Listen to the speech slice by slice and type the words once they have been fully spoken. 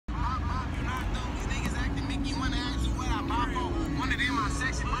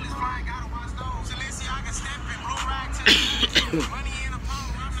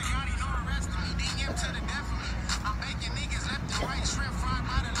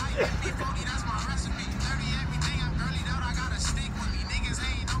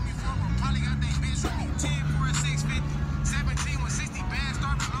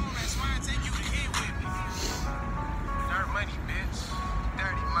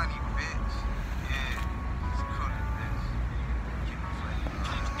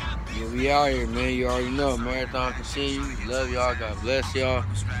Yeah, we out here, man. You already know. Marathon continues. Love y'all. God bless y'all.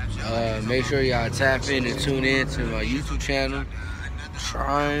 Make sure y'all tap in and tune in to my YouTube channel.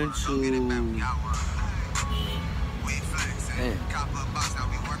 Trying to...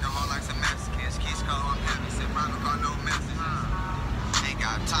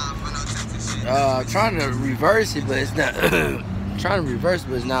 trying to reverse it, but it's not... trying to reverse it,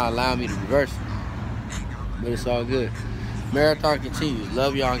 but it's not allowing me to reverse it. But it's all good. Marathon continues.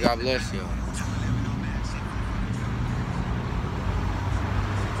 Love y'all and God bless y'all.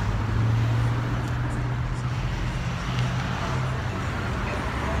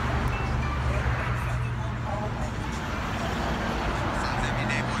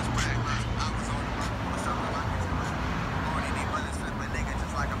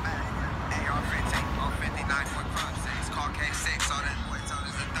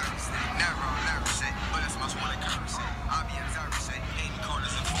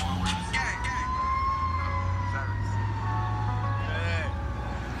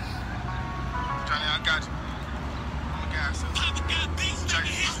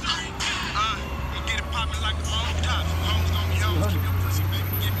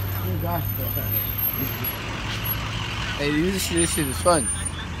 Hey, this shit is funny.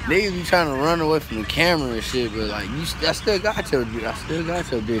 Niggas be trying to run away from the camera and shit, but like I still got your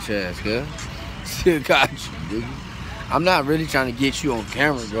bitch ass, girl. Still got you, nigga. I'm not really trying to get you on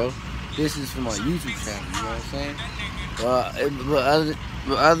camera, bro. This is for my YouTube channel. You know what I'm saying?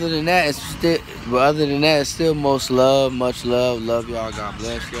 But other than that, it's still much love. Love y'all. God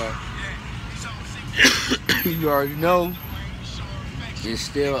bless y'all. You already know. It's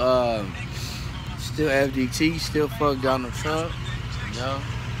still FDT, still fuck Donald Trump, you know.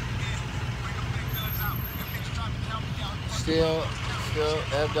 Still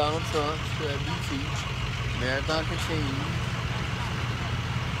F Donald Trump, still FDT. Marathon continues.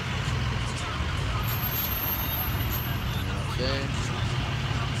 You know what I'm saying?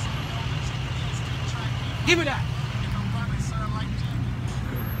 Give me that.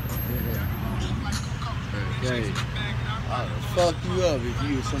 Okay. I'll fuck you up if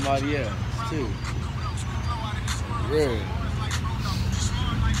you were somebody else, too. Really.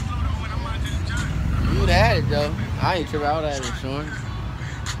 You would've had it, though. I ain't tripping. I would've had insurance.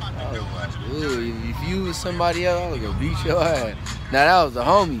 I was like, ooh, if you was somebody else, I would've go beat your ass. Now, that was a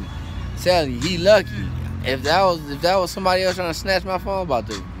homie. Telling you, he lucky. If that was somebody else trying to snatch my phone, about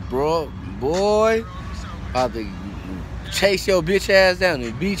to chase your bitch ass down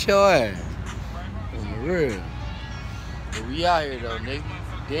and beat your ass. For real. But we out here though, nigga.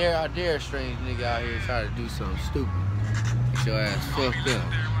 I dare a strange nigga out here try to do something stupid. Get your ass fucked up.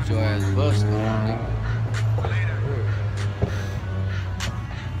 Get your ass busted, nigga.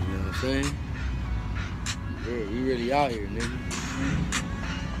 You know what I'm saying? Yeah, we really out here, nigga.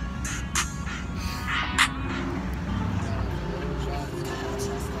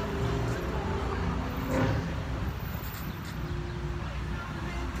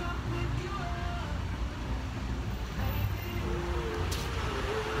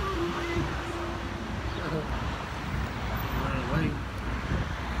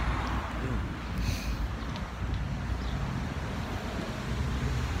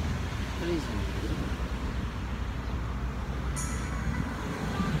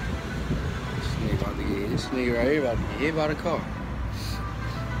 This nigga right here about to get hit by the car.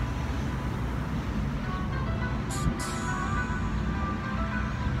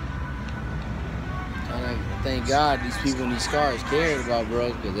 Thank God these people in these cars cared about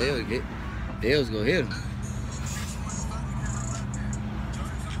bros, because they was gonna hit them.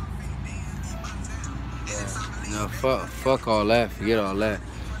 You know, fuck all that, forget all that.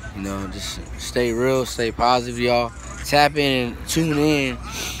 You know, just stay real, stay positive, y'all. Tap in and tune in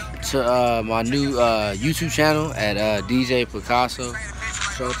to my new YouTube channel at DJ Picasso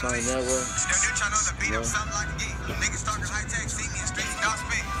Showtime Network. You know?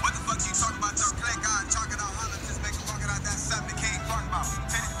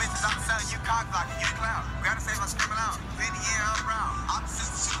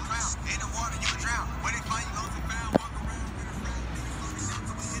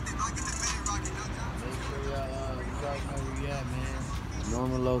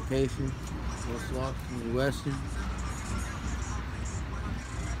 Normal location, West Lofton, Western.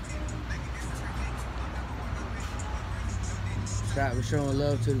 We're showing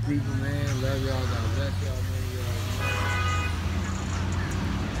love to the people, man. Love y'all. God bless y'all, man.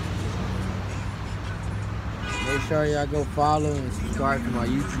 Make sure y'all go follow and subscribe to my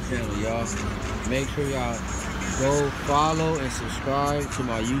YouTube channel, y'all. Make sure y'all go follow and subscribe to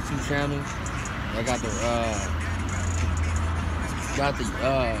my YouTube channel. I got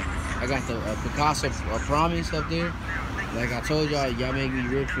the Picasso Promise up there. Like I told y'all, y'all make me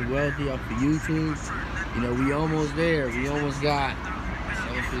rich and wealthy off of YouTube. You know, we almost there. We almost got.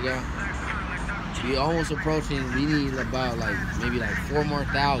 So much we got. We almost approaching. We need about maybe 4,000 more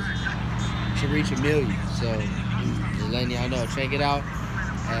to reach 1 million. So just letting y'all know. Check it out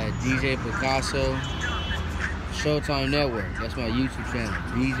at DJ Picasso Showtime Network. That's my YouTube channel.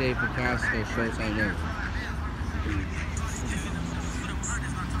 DJ Picasso Showtime Network.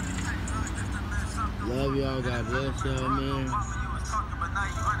 Love y'all. God bless y'all, man.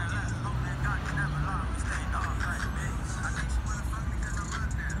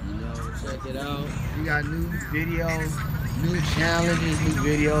 You know, check it out. We got new videos, new challenges, new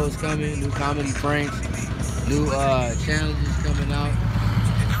videos coming, new comedy pranks, new challenges coming out.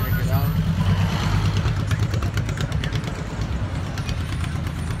 Check it out.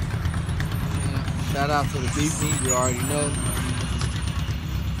 Shout out to the people. You already know.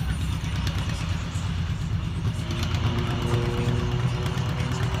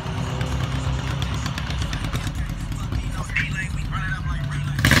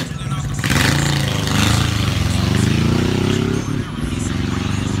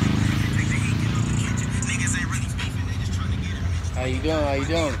 How you doing? How you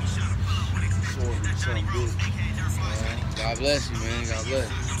doing? Something good. God bless you, man. God bless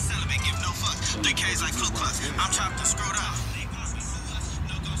you.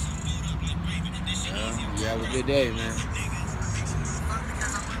 You have a good day, man.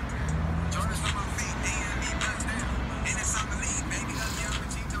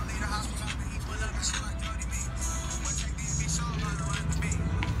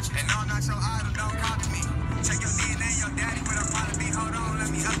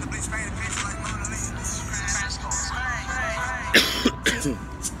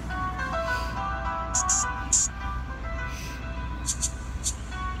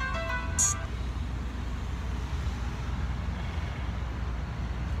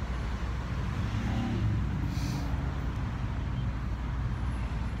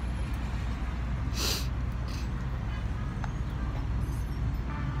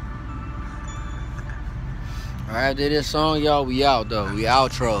 After this song, y'all, we out though. We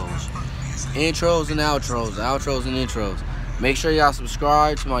outros. Intros and outros. Outros and intros. Make sure y'all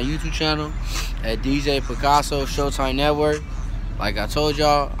subscribe to my YouTube channel at DJ Picasso Showtime Network. Like I told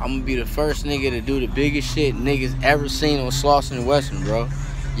y'all, I'm gonna be the first nigga to do the biggest shit niggas ever seen on Slauson and Western, bro.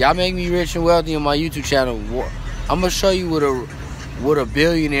 Y'all make me rich and wealthy on my YouTube channel. I'm gonna show you what a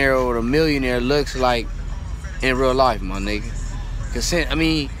billionaire or a millionaire looks like in real life, my nigga. Cause I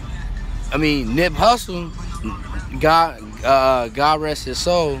mean, Nip Hustle, God rest his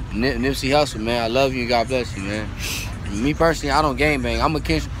soul, Nipsey Hussle, man. I love you and God bless you, man. Me personally, I don't gangbang.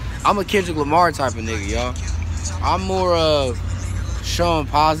 I'm a Kendrick Lamar type of nigga, y'all. I'm more of showing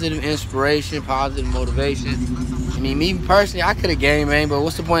positive inspiration, positive motivation. I mean, me personally, I could have gangbanged, but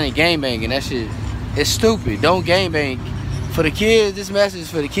what's the point of gangbanging? That shit, it's stupid. Don't gangbang. For the kids, this message is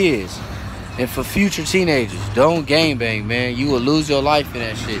for the kids. And for future teenagers, don't gangbang, man. You will lose your life in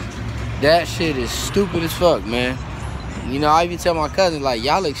that shit. That shit is stupid as fuck, man. You know, I even tell my cousin, like,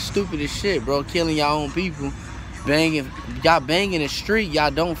 y'all look stupid as shit, bro. Killing y'all own people. Y'all banging the street y'all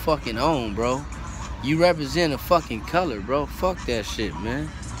don't fucking own, bro. You represent a fucking color, bro. Fuck that shit, man.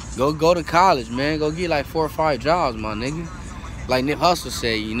 Go to college, man. Go get like 4 or 5 jobs, my nigga. Like Nip Hustle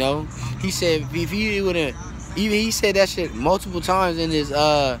said, you know. He said if he would've, even he said that shit multiple times in his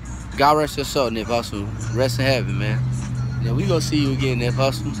God rest your soul, Nip Hustle. Rest in heaven, man. Yeah, we gonna see you again, Nip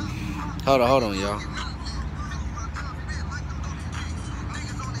Hustle. Hold on, y'all.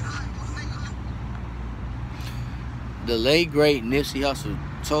 The late great Nipsey Hussle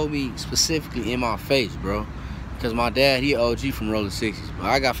told me specifically in my face, bro. Because my dad, he OG from Roller 60s. But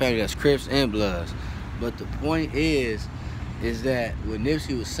I got family that's Crips and Bloods. But the point is that what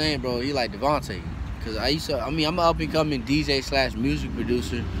Nipsey was saying, bro, he like Devontae. Because I'm an up-and-coming DJ / music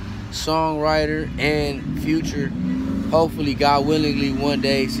producer, songwriter, and future, hopefully, God willingly, one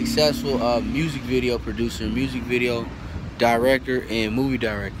day, successful music video producer, music video director, and movie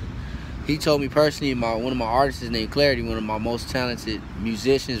director. He told me personally, one of my artists is named Clarity, one of my most talented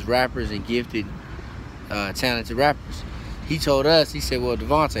musicians, rappers, and gifted, talented rappers. He told us, he said, well,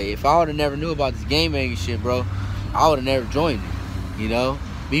 Devontae, if I would have never knew about this game banging shit, bro, I would have never joined it, you know?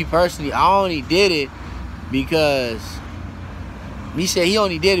 Me personally, I only did it because he said he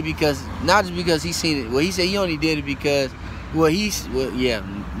only did it because, not just because he seen it. Well, he said he only did it because, yeah,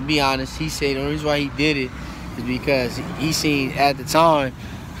 to be honest, he said the reason why he did it is because he seen at the time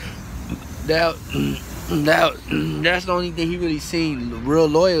that that's the only thing he really seen real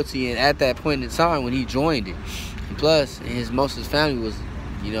loyalty in at that point in time when he joined it. And plus, most of his family was,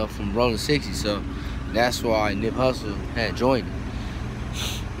 you know, from Rolling 60, so that's why Nip Hussle had joined it.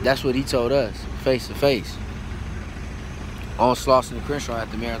 That's what he told us, face to face, on Slauson and Crenshaw at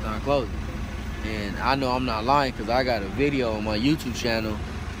the Marathon closing. And I know I'm not lying because I got a video on my YouTube channel.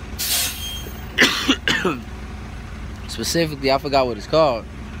 Specifically, I forgot what it's called.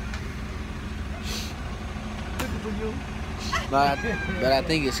 But I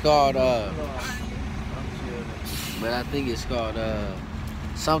think it's called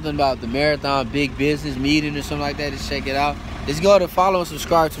something about the Marathon Big Business Meeting or something like that. Just check it out. Just go to follow and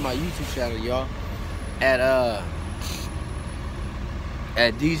subscribe to my YouTube channel, y'all.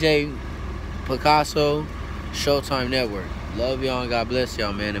 At DJ Picasso Showtime Network. Love y'all and God bless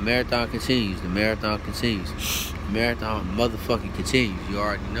y'all, man. The marathon continues. The marathon continues. The marathon motherfucking continues. You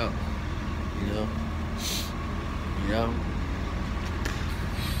already know. You know.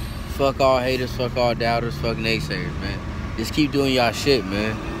 Fuck all haters, fuck all doubters, fuck naysayers, man. Just keep doing y'all shit,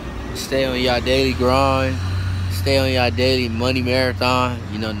 man. Stay on y'all daily grind. Stay on y'all daily money marathon.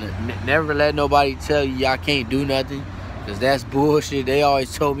 You know, never let nobody tell you y'all can't do nothing, because that's bullshit. They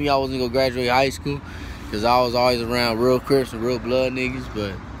always told me I wasn't going to graduate high school because I was always around real Crips and real blood niggas.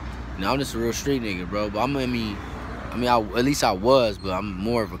 But, you know, I'm just a real street nigga, bro. But at least I was, but I'm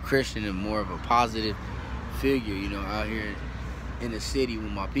more of a Christian and more of a positive figure, you know, out here in the city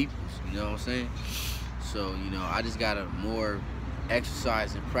with my peoples, you know what I'm saying? So, you know, I just gotta more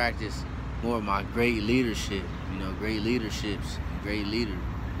exercise and practice more of my great leadership, you know, great leadership, you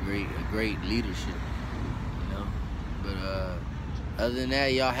know. But other than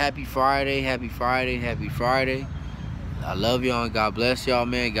that, y'all, happy Friday. I love y'all and God bless y'all,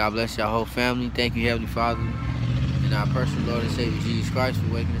 man. God bless y'all whole family. Thank you, Heavenly Father, and our personal Lord and Savior Jesus Christ,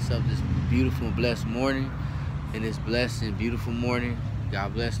 for waking us up this beautiful and blessed morning. In this blessed and beautiful morning,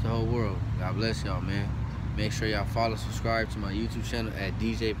 God bless the whole world. God bless y'all, man. Make sure y'all follow, subscribe to my YouTube channel at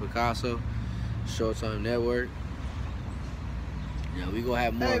DJ Picasso Showtime Network. Yeah, we gonna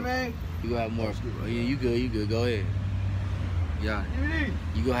have more. Hey, man. We gonna have more. Oh, yeah, you good. Go ahead. Yeah.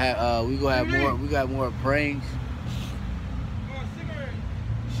 You gonna have. We gonna have more. We got more pranks.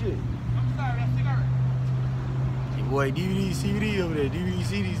 Shit. I'm sorry, that cigarette. Your boy DVD, CVD over there. DVD,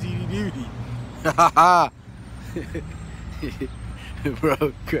 CD, DVD. Haha.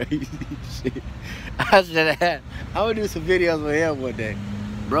 Bro, crazy shit. I should have. I'm gonna do some videos with him one day.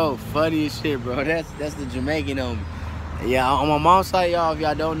 Bro, funny as shit, bro. That's the Jamaican on me. Yeah, on my mom's side, y'all, if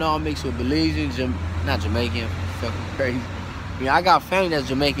y'all don't know, I'm mixed with Belizean, not Jamaican, fucking crazy. I mean, I got family that's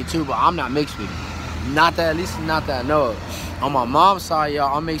Jamaican too, but I'm not mixed with them. At least not that I know of. On my mom's side,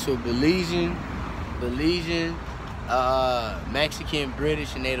 y'all, I'm mixed with Belizean, Mexican,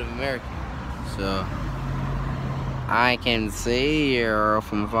 British, and Native American. So I can see you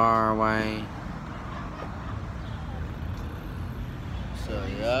from far away. So,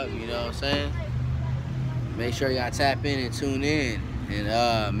 yup, you know what I'm saying? Make sure y'all tap in and tune in.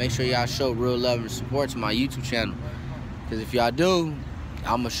 And make sure y'all show real love and support to my YouTube channel. Because if y'all do,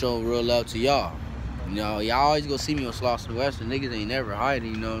 I'm going to show real love to y'all. You know, y'all always go see me on Slauson Western. Niggas ain't never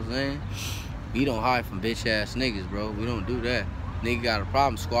hiding, you know what I'm saying? We don't hide from bitch-ass niggas, bro. We don't do that. Nigga got a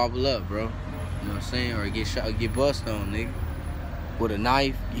problem, squabble up, bro. You know what I'm saying? Or get shot, get bust on, nigga. With a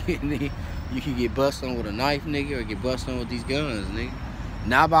knife. You can get bust on with a knife, nigga, or get bust on with these guns, nigga.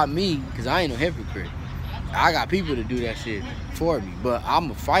 Not about me, because I ain't no hypocrite. I got people to do that shit for me. But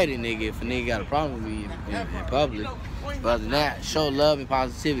I'm a fighting nigga if a nigga got a problem with me in public. But other than that, show love and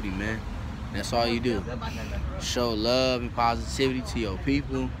positivity, man. That's all you do. Show love and positivity to your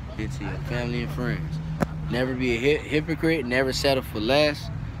people and to your family and friends. Never be a hypocrite. Never settle for less.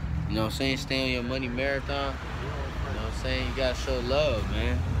 You know what I'm saying? Stay on your money marathon. You know what I'm saying? You gotta show love,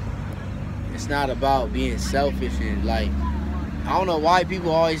 man. It's not about being selfish and like, I don't know why people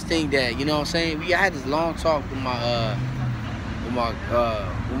always think that, you know what I'm saying? I had this long talk with my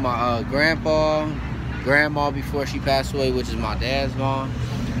grandma before she passed away, which is my dad's mom.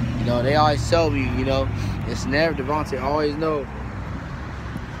 You know, they always tell me, you know, it's never, Devontae, always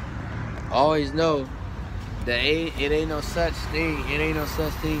know that it ain't no such thing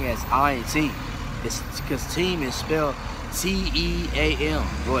as I and T. It's because team is spelled T-E-A-M.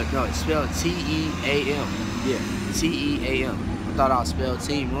 Well, no, it's spelled T-E-A-M. Yeah, T-E-A-M. I thought I spelled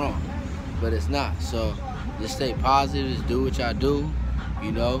team wrong, but it's not. So just stay positive, just do what y'all do,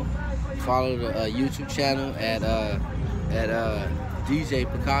 you know. Follow the YouTube channel at at DJ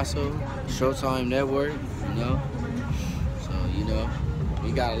Picasso Showtime Network, you know. So, you know,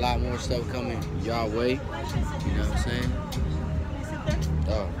 we got a lot more stuff coming y'all way, you know what I'm saying?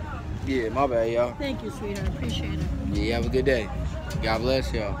 Oh, yeah, my bad, y'all. Thank you, sweetheart. Appreciate it. Yeah, you have a good day. God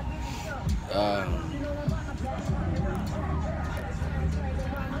bless y'all.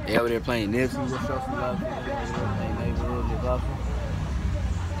 They over there playing Nipsey. Just show some love. Playing Neighborhood Live Up.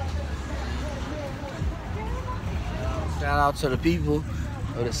 Shout out to the people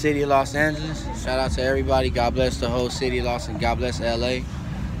of the city of Los Angeles. Shout out to everybody. God bless the whole city of Los Angeles. God bless LA.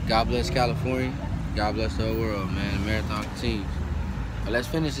 God bless California. God bless the whole world, man. The marathon continues. But let's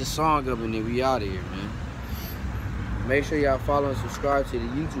finish this song up and then we out of here, man. Make sure y'all follow and subscribe to the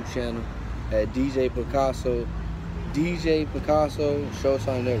YouTube channel at DJ Picasso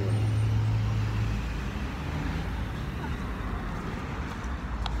Showtime Network.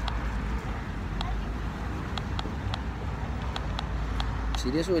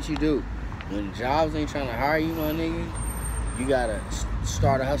 See, this is what you do. When jobs ain't trying to hire you, my nigga, you gotta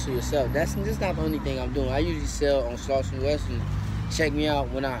start a hustle yourself. That's not the only thing I'm doing. I usually sell on Slauson Western. Check me out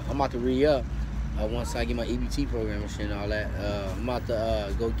when I'm about to re-up. Once I get my EBT program and shit and all that. I'm about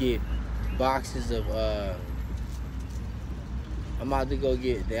to go get boxes of I'm about to go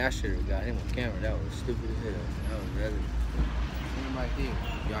get. I should have got him on camera. That was stupid as hell. That was really. Him right there.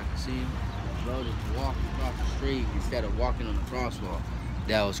 Y'all can see him. Bro just walking across the street instead of walking on the crosswalk.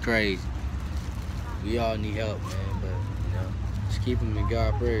 That was crazy. We all need help, man. But you know, just keep them in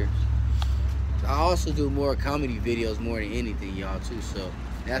God's prayers. I also do more comedy videos more than anything, y'all too. So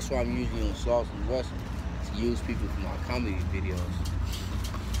that's why I'm usually on Slauson Western to use people for my comedy videos.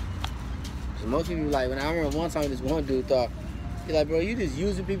 So most people like when I remember one time this one dude thought. He's like, bro, you just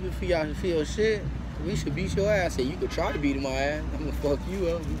using people for y'all shit. We should beat your ass. I said, you could try to beat my ass. I'm gonna fuck you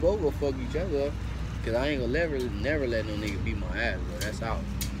up. We both gonna fuck each other up. Cause I ain't gonna never let no nigga beat my ass, bro. That's out.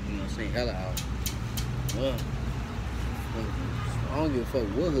 You know what I'm saying? Hella out. Well, I don't give a fuck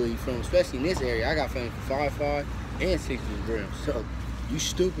what hood you from, especially in this area. I got family from 5'5" and 6 grams. So you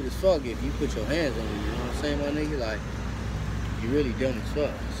stupid as fuck if you put your hands on me. You know what I'm saying, my nigga? Like, you really dumb as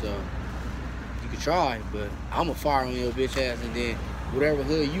fuck. So you can try, but I'ma fire on your bitch ass, and then whatever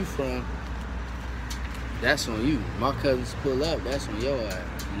hood you from, that's on you. My cousins pull up, that's on your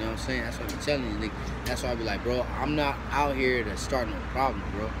ass. You know what I'm saying? That's what I'm telling you, nigga. That's why I be like, bro, I'm not out here to start no problem,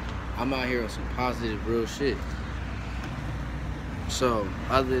 bro. I'm out here with some positive, real shit. So,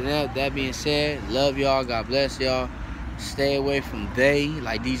 other than that being said, love y'all. God bless y'all. Stay away from they,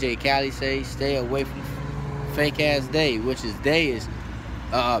 like DJ Khaled say. Stay away from fake-ass they, which is they is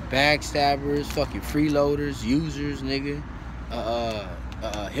backstabbers, fucking freeloaders, users, nigga.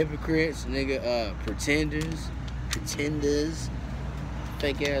 Hypocrites, nigga. Pretenders,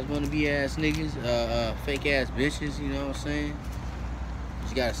 fake-ass wannabe-ass niggas, fake-ass bitches, you know what I'm saying?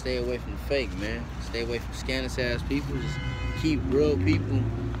 You gotta stay away from the fake, man. Stay away from scandalous-ass people. Just keep real people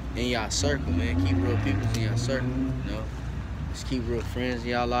in y'all circle, man. Keep real people in y'all circle, you know? Just keep real friends in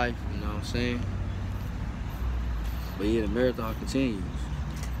y'all life, you know what I'm saying? But yeah, the marathon continues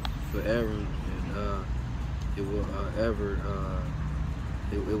forever, and it will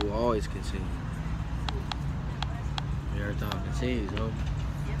it will always continue. Marathon continues, yo.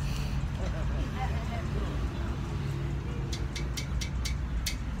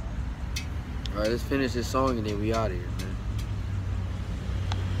 Alright, let's finish this song and then we out of here, man.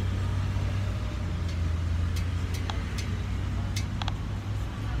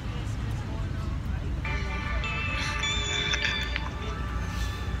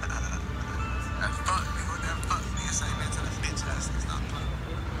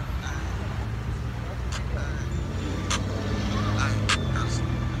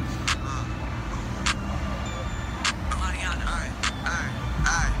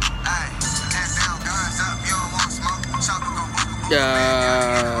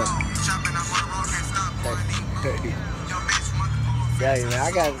 Yeah, man,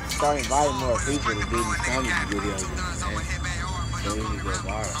 I gotta start inviting more people to do these comedy videos, man. So we can go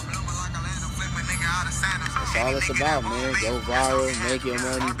viral. That's all it's about, man. Go viral, make your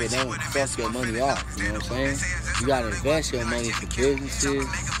money, but don't fuck your money off. You know what I'm saying? You gotta invest your money for businesses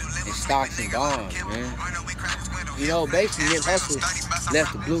and stocks and bonds, man. You know, basically, Nip Hustle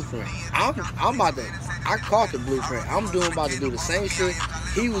left the blueprint. I caught the blueprint. I'm about to do the same shit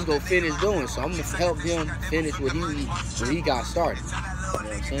he was gonna finish doing. So I'm gonna help him finish what he got started. You know what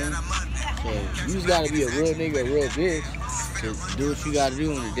I'm saying? So you just gotta be a real nigga, a real bitch to do what you gotta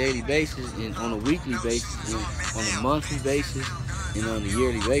do on a daily basis, and on a weekly basis, and on a monthly basis, and on a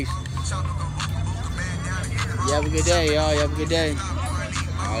yearly basis. You have a good day, y'all. You have a good day.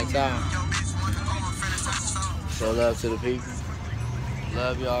 All the time. Show love to the people.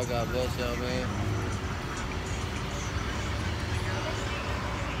 Love y'all. God bless y'all, man.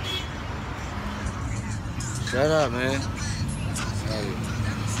 Shut up, man.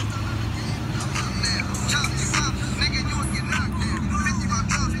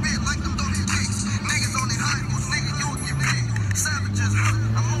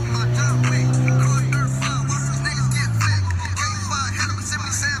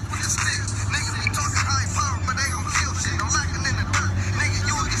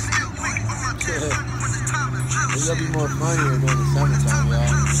 It's gonna be more funnier during the summertime, y'all.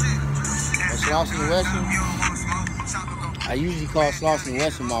 But Slauson Western, I usually call Slauson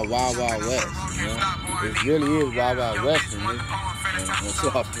Western my Wild Wild West. You know? It really is Wild Wild Western, nigga. And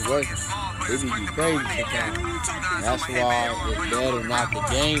Slauson Western, it be crazy sometimes. That's why it's better not to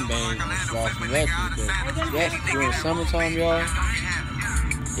game bang than Slauson Western, because that's during the summertime, y'all.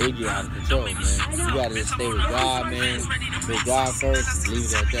 It get out of control, man. You gotta just stay with God, man. Put God first and leave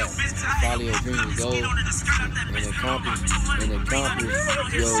it at that. Follow your dreams, goals, and accomplish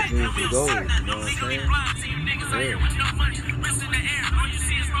your dreams and goals. You know what I'm saying? Yeah.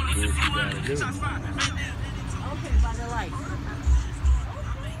 Do what you gotta do. Okay, by the light.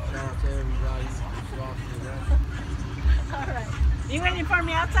 Shout out to everybody. Alright. You waiting for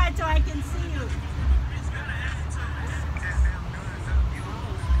me outside so I can see you?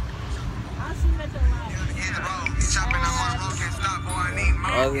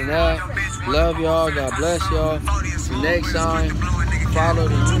 Other than that, love y'all. God bless y'all. Till next time, follow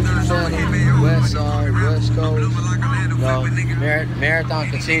the YouTube channel, West Side, West Coast. Yo, Marathon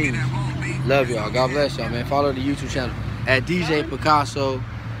continues. Love y'all. God bless y'all, man. Follow the YouTube channel at DJ Picasso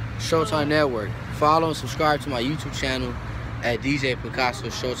Showtime Network. Follow and subscribe to my YouTube channel at DJ Picasso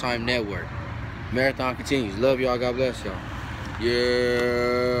Showtime Network. Marathon continues. Love y'all. God bless y'all.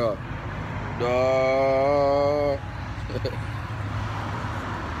 Yeah.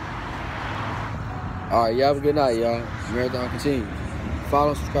 Alright, y'all have a good night, y'all. Marathon continues. Follow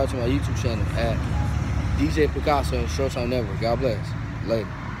and subscribe to my YouTube channel at DJ Picasso Showtime Network. God bless. Later.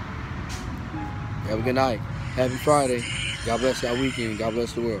 Have a good night. Happy Friday. God bless y'all weekend. God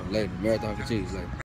bless the world. Later. Marathon continues. Later.